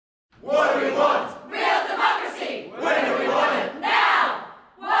we want? Real democracy! When do we want it? Now!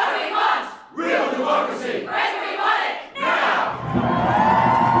 What do we want? Real democracy! When do we want it? Now!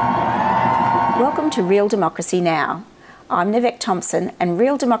 Welcome to Real Democracy Now. I'm Nivek Thompson, and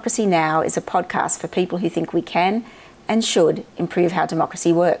Real Democracy Now is a podcast for people who think we can and should improve how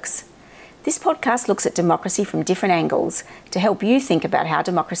democracy works. This podcast looks at democracy from different angles to help you think about how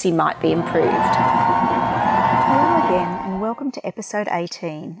democracy might be improved. Hello again, and welcome to episode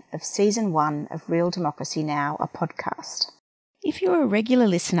 18 of season 1 of Real Democracy Now, a podcast. If you're a regular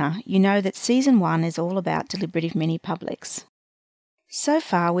listener, you know that season 1 is all about deliberative mini-publics. So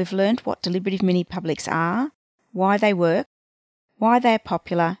far, we've learnt what deliberative mini-publics are, why they work, why they are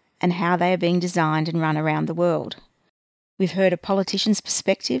popular, and how they are being designed and run around the world. We've heard a politician's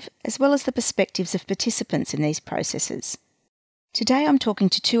perspective as well as the perspectives of participants in these processes. Today I'm talking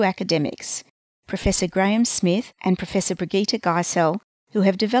to two academics, Professor Graham Smith and Professor Brigitte Geißel, who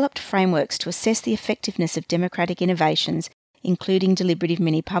have developed frameworks to assess the effectiveness of democratic innovations, including deliberative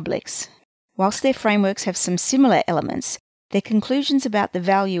mini-publics. Whilst their frameworks have some similar elements, their conclusions about the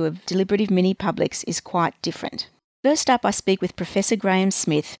value of deliberative mini-publics is quite different. First up, I speak with Professor Graham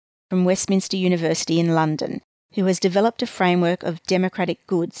Smith from Westminster University in London, who has developed a framework of democratic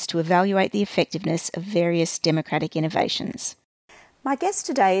goods to evaluate the effectiveness of various democratic innovations. My guest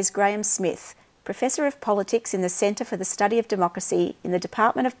today is Graham Smith, Professor of Politics in the Centre for the Study of Democracy in the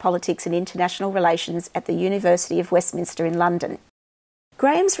Department of Politics and International Relations at the University of Westminster in London.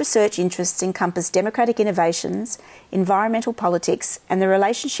 Graham's research interests encompass democratic innovations, environmental politics, and the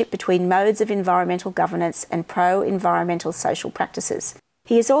relationship between modes of environmental governance and pro-environmental social practices.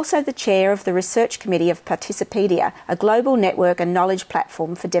 He is also the chair of the research committee of Participedia, a global network and knowledge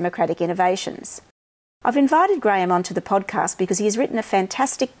platform for democratic innovations. I've invited Graham onto the podcast because he has written a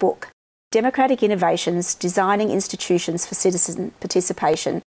fantastic book, Democratic Innovations, Designing Institutions for Citizen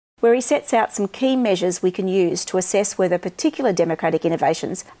Participation, where he sets out some key measures we can use to assess whether particular democratic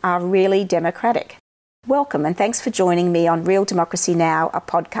innovations are really democratic. Welcome and thanks for joining me on Real Democracy Now, a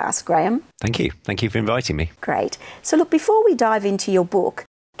podcast, Graham. Thank you. Thank you for inviting me. Great. So look, before we dive into your book,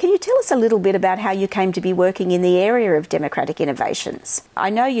 can you tell us a little bit about how you came to be working in the area of democratic innovations?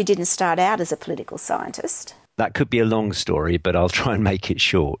 I know you didn't start out as a political scientist. That could be a long story, but I'll try and make it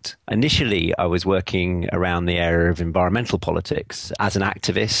short. Initially, I was working around the area of environmental politics as an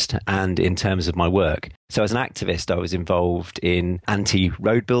activist and in terms of my work. So as an activist, I was involved in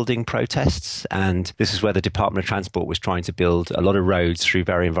anti-road building protests, and this is where the Department of Transport was trying to build a lot of roads through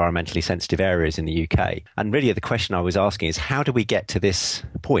very environmentally sensitive areas in the UK. And really the question I was asking is, how do we get to this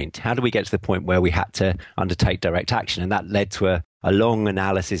point? How do we get to the point where we had to undertake direct action? And that led to a long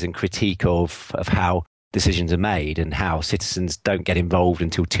analysis and critique of how decisions are made and how citizens don't get involved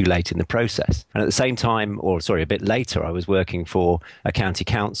until too late in the process. And at the same time, a bit later, I was working for a county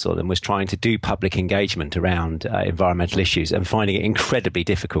council and was trying to do public engagement around environmental issues and finding it incredibly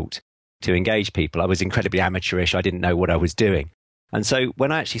difficult to engage people. I was incredibly amateurish. I didn't know what I was doing. And so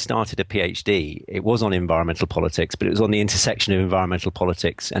when I actually started a PhD, it was on environmental politics, but it was on the intersection of environmental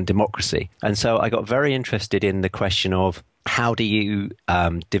politics and democracy. And so I got very interested in the question of how do you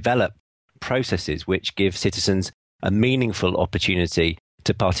develop processes which give citizens a meaningful opportunity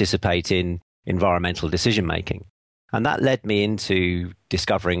to participate in environmental decision making. And that led me into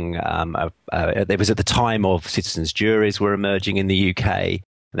discovering, there was at the time of citizens' juries were emerging in the UK.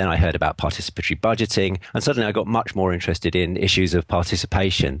 Then I heard about participatory budgeting, and suddenly I got much more interested in issues of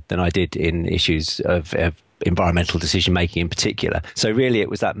participation than I did in issues of environmental decision making in particular. So really it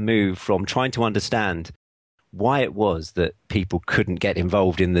was that move from trying to understand why it was that people couldn't get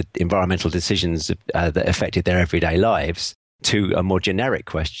involved in the environmental decisions that affected their everyday lives to a more generic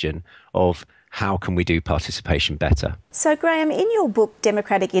question of how can we do participation better? So Graham, in your book,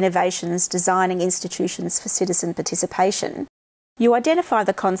 Democratic Innovations, Designing Institutions for Citizen Participation, you identify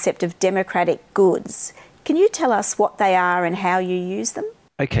the concept of democratic goods. Can you tell us what they are and how you use them?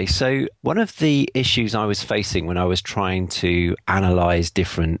 Okay, so one of the issues I was facing when I was trying to analyse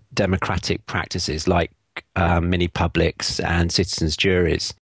different democratic practices like mini-publics and citizens'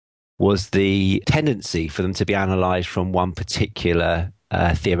 juries was the tendency for them to be analysed from one particular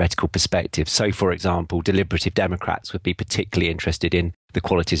theoretical perspective. So, for example, deliberative Democrats would be particularly interested in the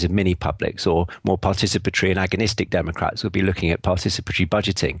qualities of mini-publics, or more participatory and agonistic Democrats would be looking at participatory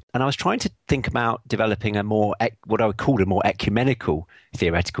budgeting. And I was trying to think about developing a more, what I would call a more ecumenical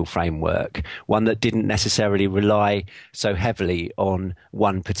theoretical framework, one that didn't necessarily rely so heavily on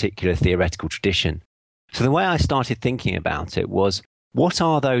one particular theoretical tradition. So the way I started thinking about it was, what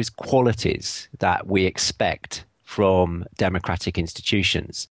are those qualities that we expect from democratic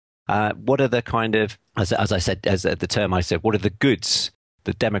institutions? What are the kind of, as I said, as the term I said, what are the goods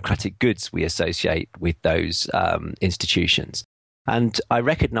the democratic goods we associate with those institutions. And I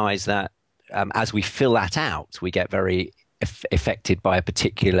recognize that as we fill that out, we get very affected by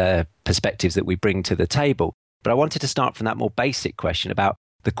particular perspectives that we bring to the table. But I wanted to start from that more basic question about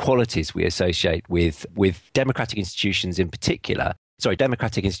the qualities we associate with democratic institutions in particular,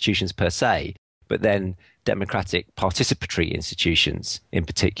 democratic institutions per se, but then democratic participatory institutions in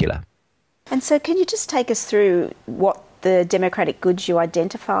particular. And so can you just take us through what the democratic goods you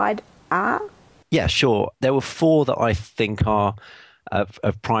identified are? Yeah, sure. There were 4 that I think are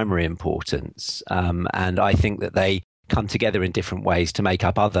of primary importance, and I think that they come together in different ways to make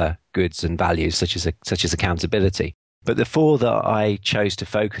up other goods and values, such as accountability. But the 4 that I chose to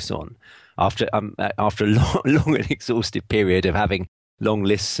focus on, after a long and exhaustive period of having long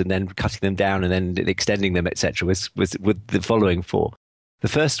lists and then cutting them down and then extending them, etc., was the following 4. The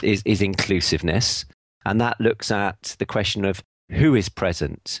first is inclusiveness, and that looks at the question of who is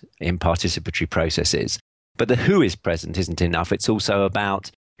present in participatory processes. But the who is present isn't enough. It's also about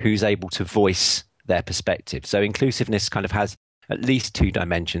who's able to voice their perspective. So inclusiveness kind of has at least 2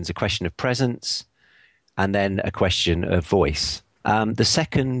 dimensions, a question of presence and then a question of voice. The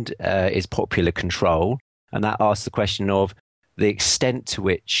second is popular control, and that asks the question of the extent to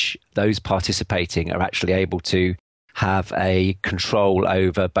which those participating are actually able to have a control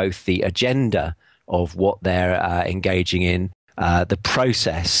over both the agenda of what they're engaging in, the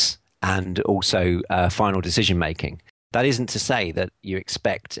process, and also final decision making. That isn't to say that you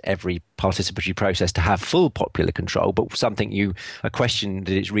expect every participatory process to have full popular control, but a question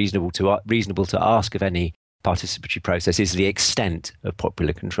that it's reasonable to ask of any participatory process is the extent of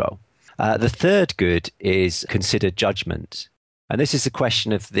popular control. The third good is considered judgment. And this is the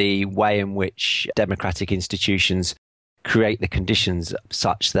question of the way in which democratic institutions create the conditions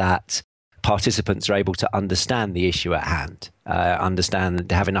such that participants are able to understand the issue at hand,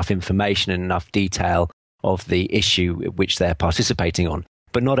 have enough information and enough detail of the issue which they're participating on.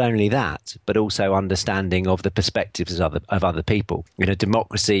 But not only that, but also understanding of the perspectives of other people. In a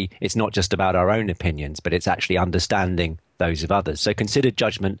democracy, it's not just about our own opinions, but it's actually understanding those of others. So considered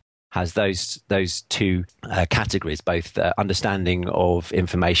judgment has those 2 categories, both understanding of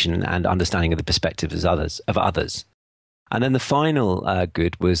information and understanding of the perspectives of others. And then the final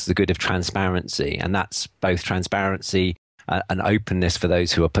good was the good of transparency, and that's both transparency and openness for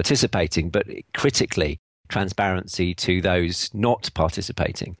those who are participating, but critically, transparency to those not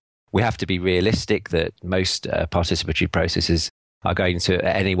participating. We have to be realistic that most participatory processes are going to,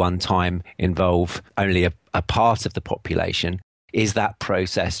 at any one time, involve only a part of the population. Is that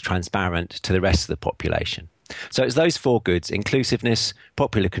process transparent to the rest of the population? So it's those 4 goods: inclusiveness,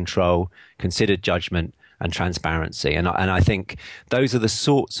 popular control, considered judgment, and transparency. And I think those are the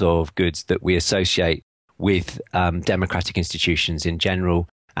sorts of goods that we associate with democratic institutions in general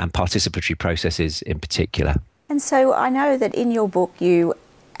and participatory processes in particular. And so I know that in your book you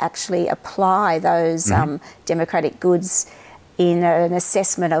actually apply those democratic goods in an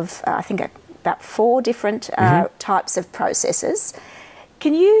assessment of, I think, about 4 different types of processes.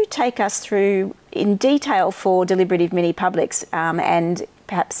 Can you take us through in detail for deliberative mini-publics and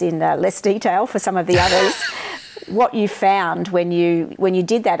perhaps in less detail for some of the others, what you found when you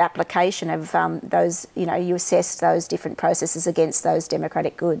did that application of those, you assessed those different processes against those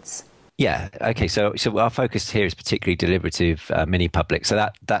democratic goods? Yeah. Okay. So our focus here is particularly deliberative mini-public. So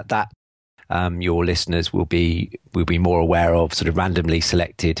that your listeners will be more aware of sort of randomly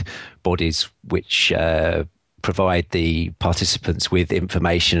selected bodies which provide the participants with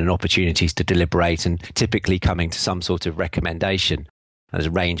information and opportunities to deliberate, and typically coming to some sort of recommendation. There's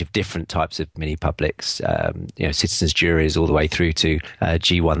a range of different types of mini-publics, citizens' juries all the way through to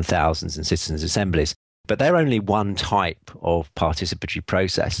G1000s and citizens' assemblies. But they're only one type of participatory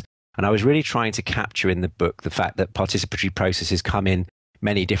process. And I was really trying to capture in the book the fact that participatory processes come in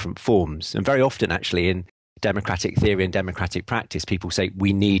many different forms. And very often, actually, in democratic theory and democratic practice, people say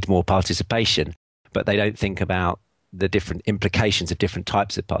we need more participation, but they don't think about the different implications of different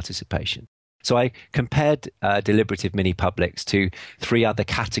types of participation. So I compared deliberative mini-publics to 3 other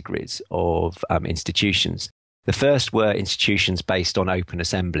categories of institutions. The first were institutions based on open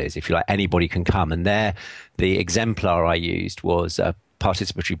assemblies. If you like, anybody can come. And there, the exemplar I used was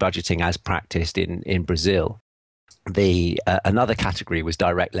participatory budgeting as practiced in Brazil. Another category was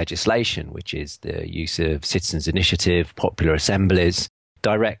direct legislation, which is the use of citizens' initiative, popular assemblies,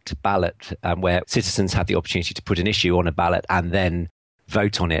 direct ballot, where citizens have the opportunity to put an issue on a ballot and then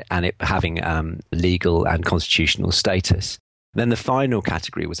vote on it, and it having legal and constitutional status. Then the final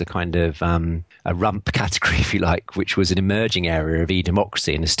category was a kind of a rump category, if you like, which was an emerging area of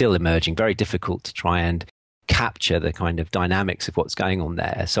e-democracy and is still emerging, very difficult to try and capture the kind of dynamics of what's going on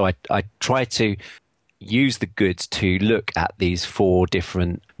there. So I try to use the goods to look at these four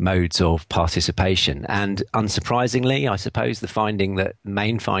different modes of participation. And unsurprisingly, I suppose the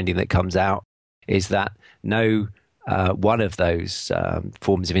main finding that comes out is that no one of those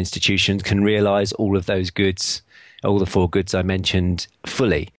forms of institutions can realize all of those goods, all the four goods I mentioned,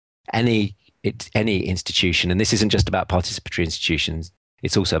 fully. Any institution, and this isn't just about participatory institutions,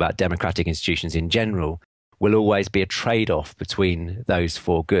 it's also about democratic institutions in general, will always be a trade-off between those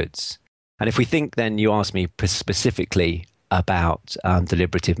four goods. And if we think, then you asked me specifically about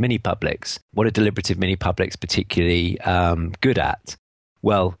deliberative mini-publics. What are deliberative mini-publics particularly good at?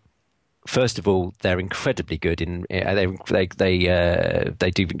 Well, first of all, they're incredibly good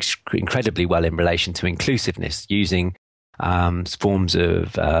they do incredibly well in relation to inclusiveness, using forms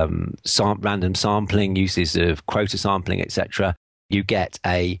of random sampling, uses of quota sampling, etc. You get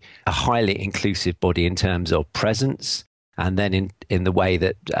a highly inclusive body in terms of presence, and then in the way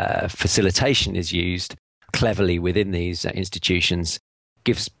that facilitation is used cleverly within these institutions,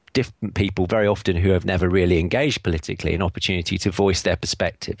 gives different people, very often who have never really engaged politically, an opportunity to voice their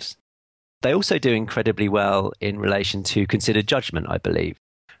perspectives. They also do incredibly well in relation to considered judgment, I believe.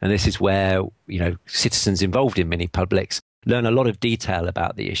 And this is where, citizens involved in mini-publics learn a lot of detail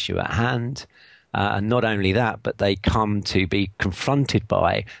about the issue at hand. And not only that, but they come to be confronted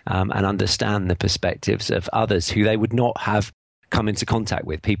by and understand the perspectives of others who they would not have come into contact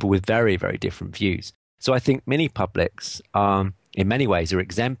with, people with very, very different views. So I think mini-publics, in many ways, are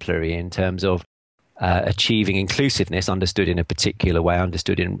exemplary in terms of achieving inclusiveness, understood in a particular way,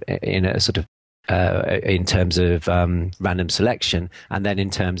 understood in a sort of in terms of random selection, and then in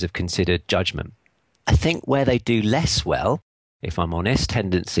terms of considered judgment. I think where they do less well, if I'm honest,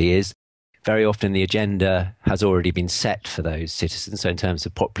 tendency is very often the agenda has already been set for those citizens. So in terms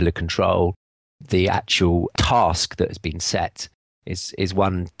of popular control, the actual task that has been set is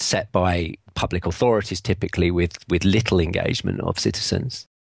one set by public authorities, typically with little engagement of citizens.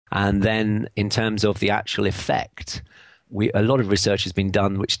 And then in terms of the actual effect, a lot of research has been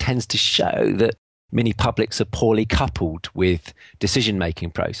done which tends to show that mini-publics are poorly coupled with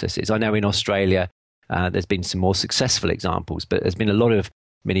decision-making processes. I know in Australia there's been some more successful examples, but there's been a lot of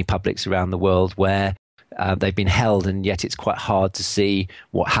mini-publics around the world where they've been held, and yet it's quite hard to see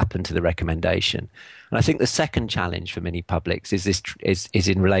what happened to the recommendation. And I think the second challenge for mini-publics is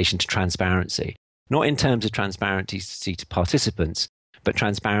in relation to transparency, not in terms of transparency to participants, but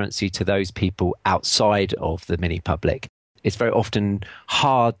transparency to those people outside of the mini-public. It's very often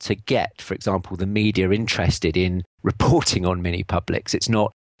hard to get, for example, the media interested in reporting on mini-publics. It's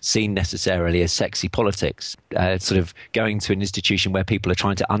not seen necessarily as sexy politics. Sort of going to an institution where people are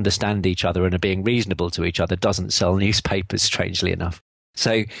trying to understand each other and are being reasonable to each other doesn't sell newspapers, strangely enough.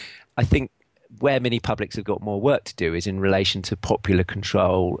 So I think where mini-publics have got more work to do is in relation to popular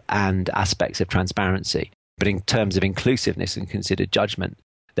control and aspects of transparency. But in terms of inclusiveness and considered judgment,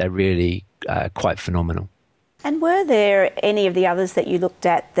 they're really quite phenomenal. And were there any of the others that you looked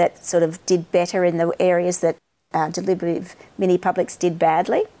at that sort of did better in the areas that deliberative mini-publics did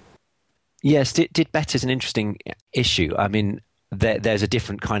badly? Yes, did better is an interesting issue. I mean, there's a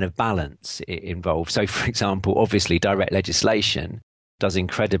different kind of balance involved. So, for example, obviously direct legislation does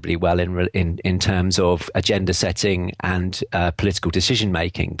incredibly well in terms of agenda setting and political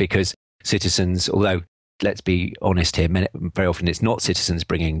decision-making, because citizens, although let's be honest here, very often it's not citizens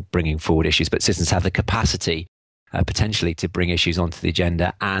bringing forward issues, but citizens have the capacity potentially to bring issues onto the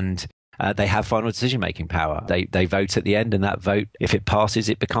agenda, and they have final decision-making power. They vote at the end, and that vote, if it passes,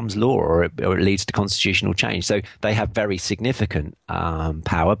 it becomes law, or it leads to constitutional change. So they have very significant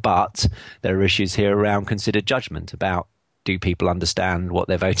power, but there are issues here around considered judgment about, do people understand what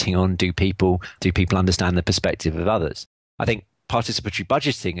they're voting on? Do people understand the perspective of others? I think participatory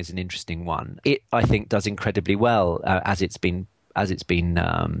budgeting is an interesting one. It, I think, does incredibly well as it's been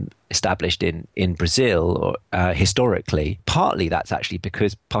established in Brazil historically. Partly that's actually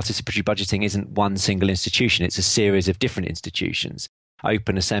because participatory budgeting isn't one single institution; it's a series of different institutions,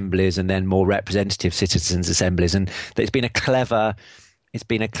 open assemblies, and then more representative citizens' assemblies. And it's been a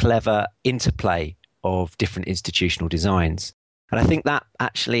clever interplay of different institutional designs. And I think that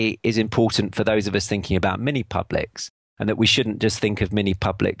actually is important for those of us thinking about mini-publics, and that we shouldn't just think of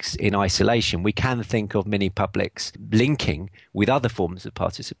mini-publics in isolation. We can think of mini-publics linking with other forms of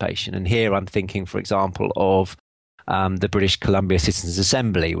participation. And here I'm thinking, for example, of the British Columbia Citizens'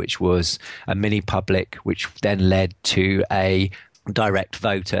 Assembly, which was a mini-public which then led to a direct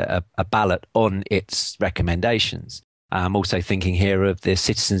vote, a ballot on its recommendations. I'm also thinking here of the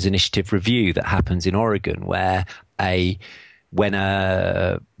Citizens Initiative Review that happens in Oregon, where a when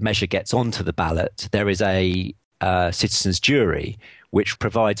a measure gets onto the ballot, there is a citizens' jury which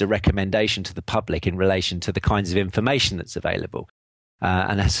provides a recommendation to the public in relation to the kinds of information that's available.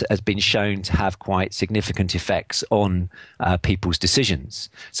 And has been shown to have quite significant effects on people's decisions.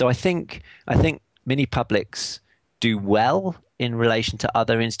 So I think mini publics do well in relation to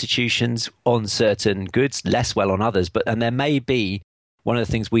other institutions on certain goods, less well on others. And there may be one of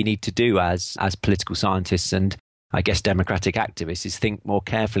the things we need to do as political scientists and I guess democratic activists is think more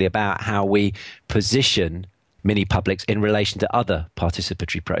carefully about how we position mini publics in relation to other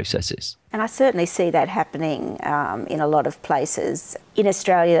participatory processes. And I certainly see that happening in a lot of places. In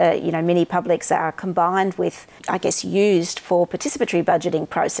Australia, mini publics are combined with, I guess, used for participatory budgeting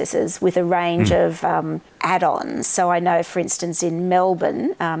processes with a range of add-ons. So I know, for instance, in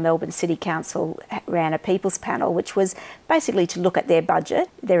Melbourne, Melbourne City Council ran a People's Panel, which was basically to look at their budget,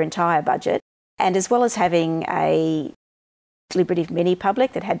 their entire budget, and as well as having a deliberative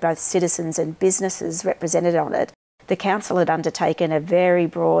mini-public that had both citizens and businesses represented on it, the council had undertaken a very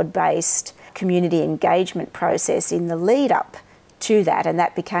broad-based community engagement process in the lead-up to that, and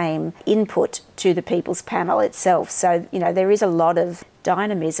that became input to the People's Panel itself. So, there is a lot of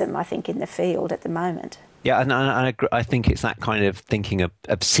dynamism, I think, in the field at the moment. Yeah, and I think it's that kind of thinking of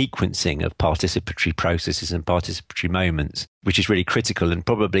sequencing of participatory processes and participatory moments, which is really critical, and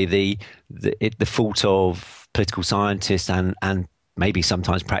probably the fault of political scientists and maybe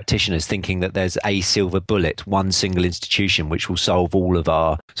sometimes practitioners thinking that there's a silver bullet, one single institution which will solve all of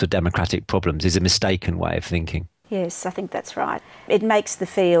our sort of democratic problems is a mistaken way of thinking. Yes, I think that's right. It makes the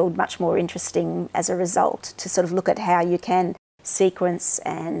field much more interesting as a result to sort of look at how you can sequence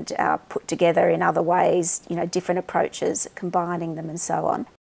and put together in other ways, different approaches, combining them and so on.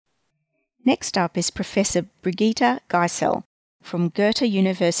 Next up is Professor Brigitte Geißel from Goethe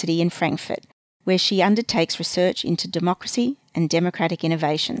University in Frankfurt, where she undertakes research into democracy and democratic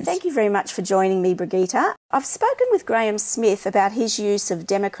innovations. Thank you very much for joining me, Brigitte. I've spoken with Graham Smith about his use of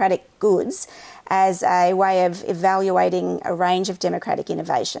democratic goods as a way of evaluating a range of democratic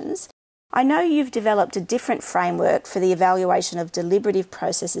innovations. I know you've developed a different framework for the evaluation of deliberative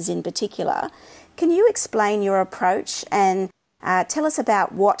processes in particular. Can you explain your approach and tell us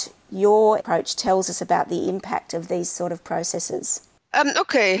about what your approach tells us about the impact of these sort of processes?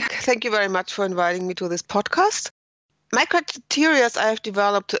 Okay, thank you very much for inviting me to this podcast. My criteria I have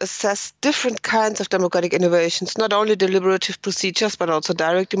developed to assess different kinds of democratic innovations, not only deliberative procedures, but also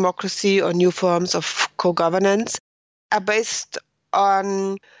direct democracy or new forms of co-governance, are based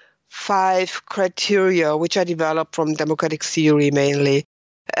on 5 criteria, which I developed from democratic theory mainly.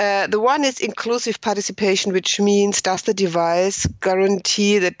 The one is inclusive participation, which means does the device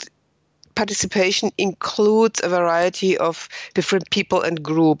guarantee that participation includes a variety of different people and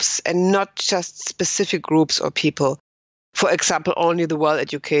groups and not just specific groups or people. For example, only the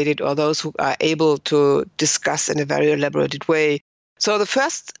well-educated or those who are able to discuss in a very elaborated way. So the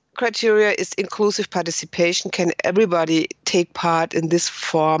first criteria is inclusive participation. Can everybody take part in this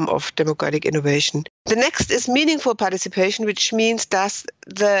form of democratic innovation? The next is meaningful participation, which means does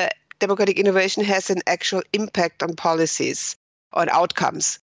the democratic innovation has an actual impact on policies, on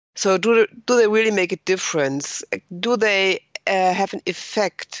outcomes. So do they really make a difference? Do they have an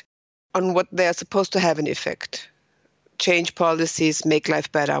effect on what they are supposed to have an effect? Change policies, make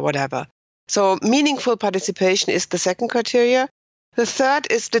life better, whatever. So meaningful participation is the second criteria. The third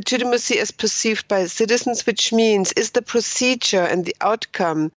is legitimacy as perceived by citizens, which means is the procedure and the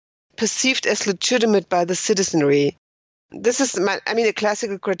outcome perceived as legitimate by the citizenry? This is, a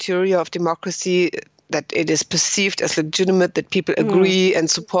classical criteria of democracy, that it is perceived as legitimate, that people agree and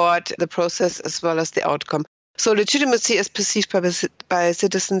support the process as well as the outcome. So legitimacy as perceived by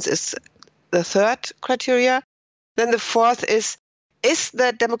citizens is the third criteria. Then the fourth is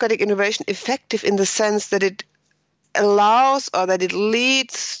the democratic innovation effective in the sense that it allows or that it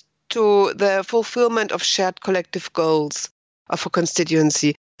leads to the fulfillment of shared collective goals of a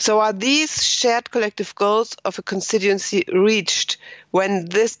constituency? So are these shared collective goals of a constituency reached when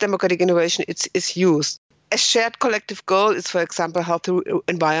this democratic innovation is used? A shared collective goal is, for example, healthy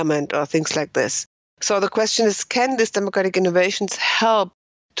environment or things like this. So the question is, can these democratic innovations help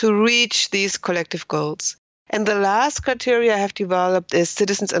to reach these collective goals? And the last criteria I have developed is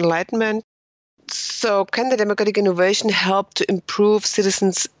citizens' enlightenment. So can the democratic innovation help to improve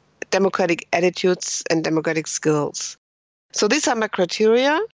citizens' democratic attitudes and democratic skills? So these are my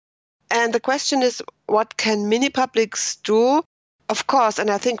criteria. And the question is, what can mini-publics do? Of course, and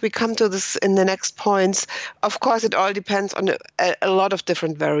I think we come to this in the next points, of course, it all depends on a lot of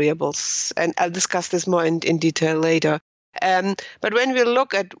different variables. And I'll discuss this more in detail later. But when we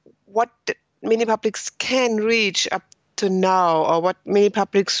look at what mini-publics can reach up to now, or what mini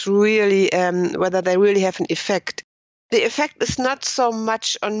publics really, whether they really have an effect. The effect is not so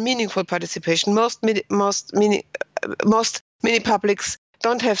much on meaningful participation. Most mini publics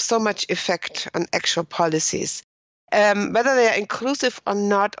don't have so much effect on actual policies. Whether they are inclusive or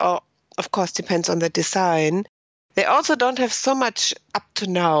not, or of course depends on the design. They also don't have so much up to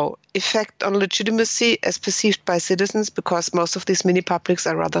now effect on legitimacy as perceived by citizens, because most of these mini publics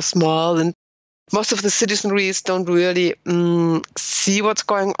are rather small, and most of the citizenries don't really see what's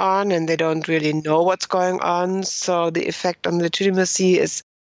going on, and they don't really know what's going on. So the effect on legitimacy is,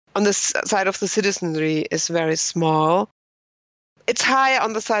 on the side of the citizenry, is very small. It's higher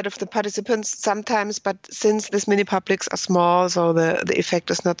on the side of the participants sometimes, but since these mini publics are small, so the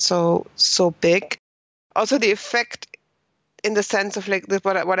effect is not so big. Also, the effect in the sense of like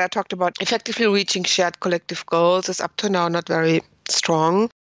what I talked about, effectively reaching shared collective goals, is up to now not very strong.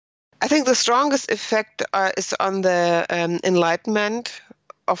 I think the strongest effect is on the enlightenment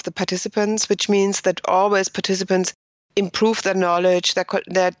of the participants, which means that always participants improve their knowledge,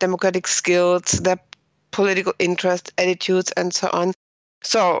 their democratic skills, their political interest, attitudes, and so on.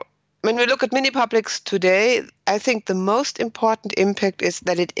 So when we look at mini publics today, I think the most important impact is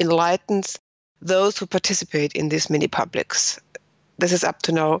that it enlightens those who participate in these mini publics. This is up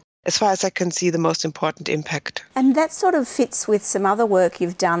to now, as far as I can see, the most important impact. And that sort of fits with some other work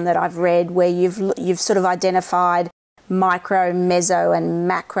you've done that I've read, where you've sort of identified micro, meso and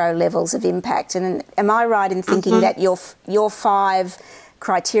macro levels of impact. And am I right in thinking that your 5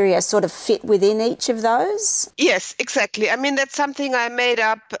 criteria sort of fit within each of those? Yes, exactly. I mean, that's something I made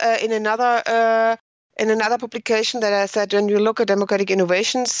up in another publication, that I said when you look at democratic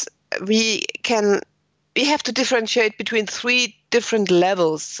innovations, we have to differentiate between 3 different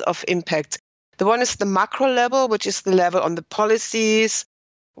levels of impact. The one is the macro level, which is the level on the policies,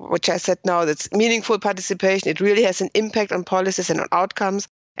 which I said now, that's meaningful participation. It really has an impact on policies and on outcomes,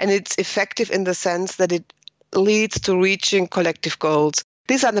 and it's effective in the sense that it leads to reaching collective goals.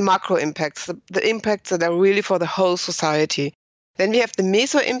 These are the macro impacts, the impacts that are really for the whole society. Then we have the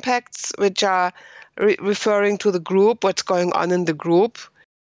meso impacts, which are referring to the group, what's going on in the group,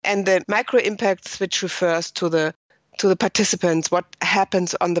 and the micro impacts, which refers to the participants, what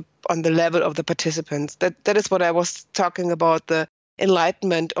happens on the level of the participants. That is what I was talking about, the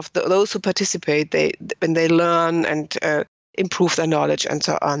enlightenment of those who participate, when they learn and improve their knowledge and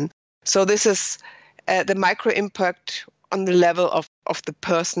so on. So this is the micro impact on the level of the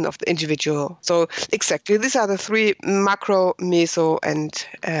person, of the individual. So exactly, these are the 3 macro, meso, and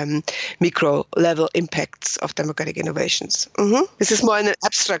micro level impacts of democratic innovations. This is more in an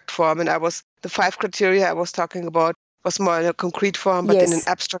abstract form, and the 5 criteria I was talking about was more in a concrete form, but in an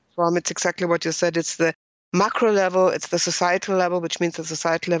abstract form, it's exactly what you said. It's the macro level, it's the societal level, which means the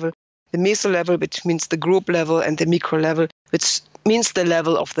societal level, the meso level, which means the group level, and the micro level, which means the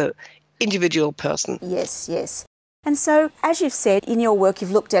level of the individual person. Yes, yes. And so, as you've said, in your work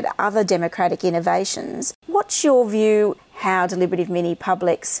you've looked at other democratic innovations. What's your view how deliberative mini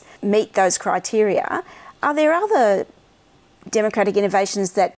publics meet those criteria? Are there other democratic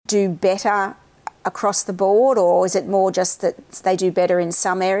innovations that do better across the board, or is it more just that they do better in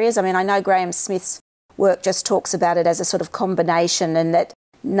some areas? I mean, I know Graham Smith's work just talks about it as a sort of combination, and that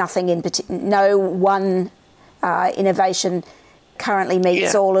no one innovation currently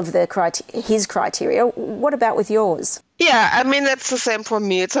meets all of his criteria. What about with yours? Yeah, I mean, that's the same for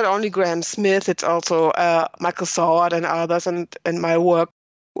me. It's not only Graham Smith, it's also Michael Saward and others, and my work,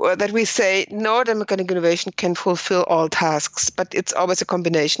 that we say no democratic innovation can fulfill all tasks, but it's always a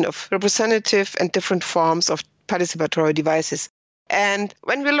combination of representative and different forms of participatory devices. And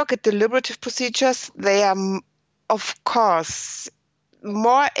when we look at deliberative procedures, they are, of course,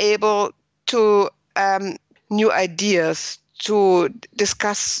 more able to new ideas, to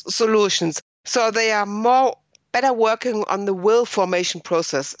discuss solutions. So they are better working on the will formation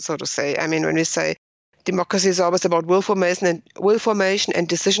process, so to say. I mean, when we say democracy is always about will formation and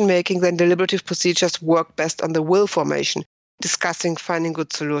decision making, then deliberative procedures work best on the will formation, discussing, finding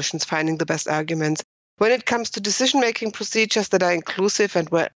good solutions, finding the best arguments. When it comes to decision making procedures that are inclusive and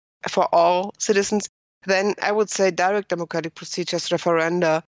for all citizens, then I would say direct democratic procedures,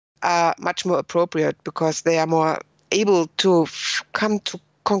 referenda, are much more appropriate, because they are more able to come to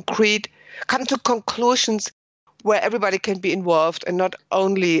conclusions where everybody can be involved, and not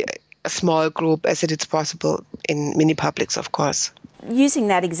only a small group as it is possible in mini publics, of course. Using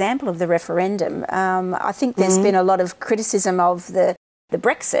that example of the referendum, I think there's been a lot of criticism of the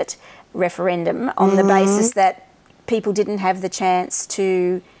Brexit referendum on the basis that people didn't have the chance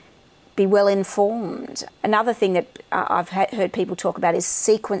to be well informed. Another thing that I've heard people talk about is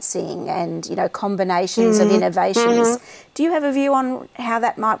sequencing and, combinations of innovations. Do you have a view on how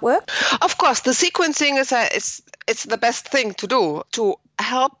that might work? Of course, the sequencing it's the best thing to do, to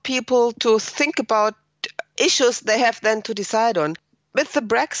help people to think about issues they have then to decide on. With the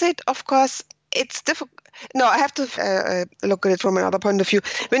Brexit, of course, it's difficult. No, I have to look at it from another point of view.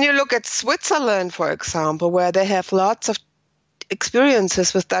 When you look at Switzerland, for example, where they have lots of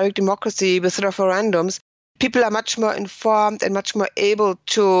experiences with direct democracy, with referendums, people are much more informed and much more able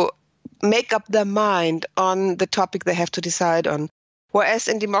to make up their mind on the topic they have to decide on. Whereas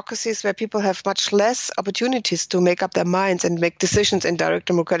in democracies where people have much less opportunities to make up their minds and make decisions in direct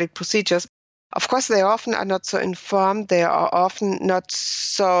democratic procedures, of course, they often are not so informed. They are often not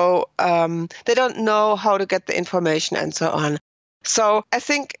so, they don't know how to get the information and so on. So I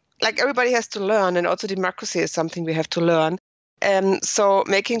think everybody has to learn, and also democracy is something we have to learn. So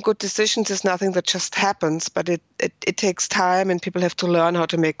making good decisions is nothing that just happens, but it takes time, and people have to learn how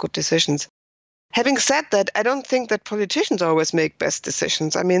to make good decisions. Having said that, I don't think that politicians always make best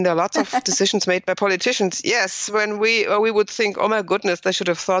decisions. I mean, there are lots of decisions made by politicians. Yes, when we would think, oh my goodness, they should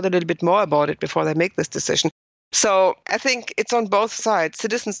have thought a little bit more about it before they make this decision. So I think it's on both sides.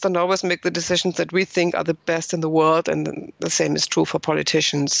 Citizens don't always make the decisions that we think are the best in the world, and the same is true for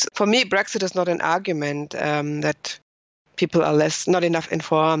politicians. For me, Brexit is not an argument that people are not enough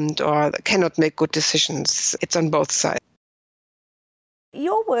informed or cannot make good decisions. It's on both sides.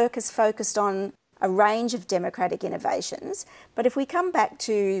 Your work is focused on a range of democratic innovations, but if we come back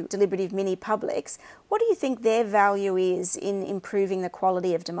to deliberative mini-publics, what do you think their value is in improving the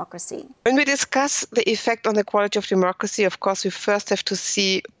quality of democracy? When we discuss the effect on the quality of democracy, of course, we first have to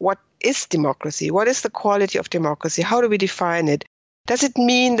see what is democracy? What is the quality of democracy? How do we define it? Does it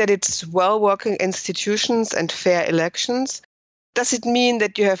mean that it's well-working institutions and fair elections? Does it mean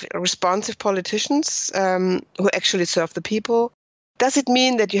that you have responsive politicians who actually serve the people? Does it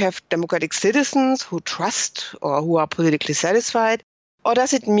mean that you have democratic citizens who trust or who are politically satisfied? Or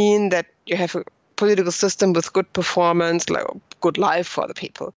does it mean that you have a political system with good performance, like good life for the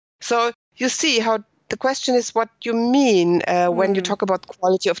people? So you see how the question is what you mean when you talk about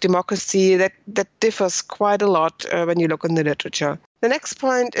quality of democracy. That differs quite a lot when you look in the literature. The next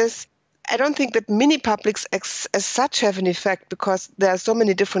point is, I don't think that mini-publics as such have an effect, because there are so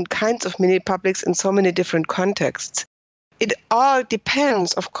many different kinds of mini-publics in so many different contexts. It all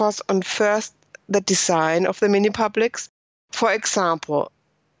depends, of course, on first the design of the mini-publics. For example,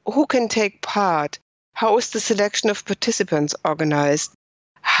 who can take part? How is the selection of participants organized?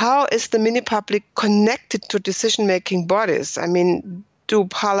 How is the mini-public connected to decision-making bodies? I mean, do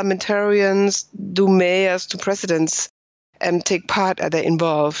parliamentarians, do mayors, do presidents take part? Are they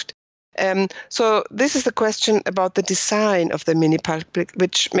involved? So this is the question about the design of the mini-public,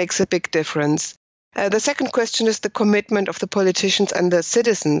 which makes a big difference. The second question is the commitment of the politicians and the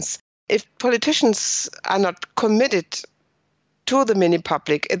citizens. If politicians are not committed to the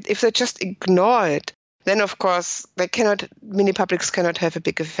mini-public, if they just ignore it, then of course mini-publics cannot have a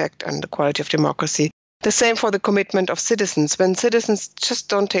big effect on the quality of democracy. The same for the commitment of citizens. When citizens just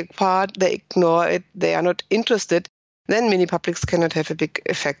don't take part, they ignore it, they are not interested, then mini-publics cannot have a big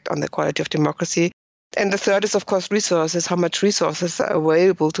effect on the quality of democracy. And the third is, of course, resources. How much resources are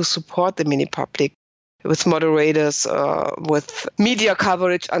available to support the mini-public, with moderators, with media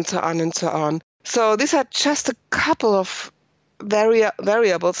coverage, and so on and so on. So these are just a couple of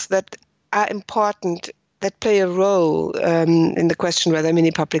variables that are important, that play a role in the question whether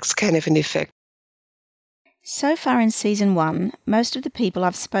mini-publics can have an effect. So far in Season 1, most of the people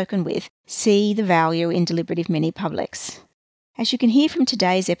I've spoken with see the value in deliberative mini-publics. As you can hear from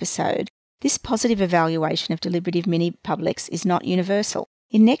today's episode, this positive evaluation of deliberative mini-publics is not universal.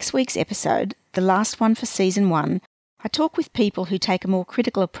 In next week's episode, the last one for Season 1, I talk with people who take a more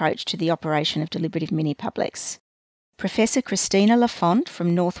critical approach to the operation of deliberative mini-publics. Professor Christina Lafont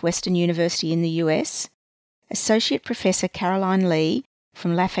from Northwestern University in the US, Associate Professor Caroline Lee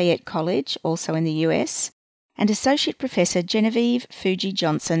from Lafayette College, also in the US, and Associate Professor Genevieve Fuji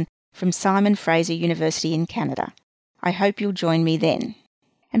Johnson from Simon Fraser University in Canada. I hope you'll join me then.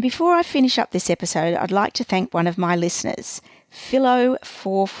 And before I finish up this episode, I'd like to thank one of my listeners,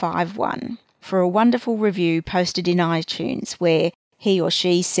 Philo451, for a wonderful review posted in iTunes where he or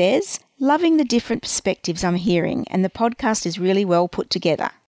she says, "Loving the different perspectives I'm hearing, and the podcast is really well put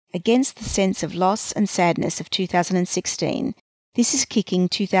together. Against the sense of loss and sadness of 2016, this is kicking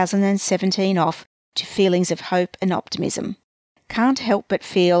 2017 off to feelings of hope and optimism. Can't help but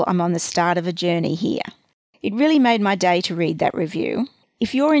feel I'm on the start of a journey here." It really made my day to read that review.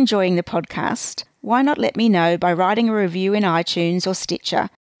 If you're enjoying the podcast, why not let me know by writing a review in iTunes or Stitcher,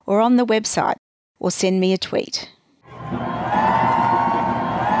 or on the website, or send me a tweet.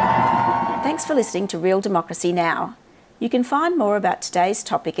 Thanks for listening to Real Democracy Now! You can find more about today's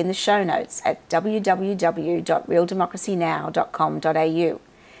topic in the show notes at www.realdemocracynow.com.au.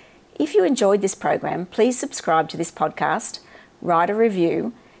 If you enjoyed this program, please subscribe to this podcast, write a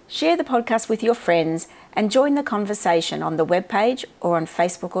review, share the podcast with your friends, and join the conversation on the webpage or on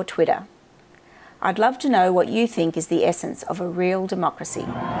Facebook or Twitter. I'd love to know what you think is the essence of a real democracy.